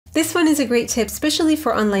This one is a great tip, especially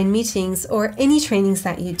for online meetings or any trainings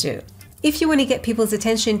that you do. If you want to get people's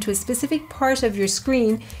attention to a specific part of your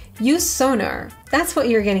screen, use Sonar. That's what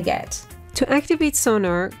you're going to get. To activate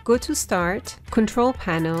Sonar, go to Start, Control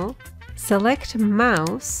Panel, select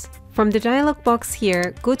Mouse. From the dialog box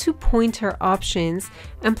here, go to Pointer Options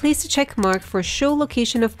and place the check mark for Show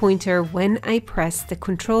Location of Pointer when I press the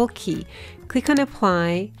Control key. Click on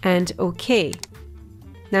Apply and OK.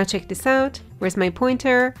 Now check this out. Where's my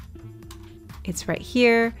pointer? It's right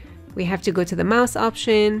here. We have to go to the mouse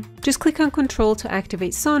option. Just click on Control to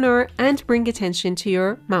activate Sonar and bring attention to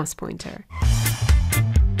your mouse pointer.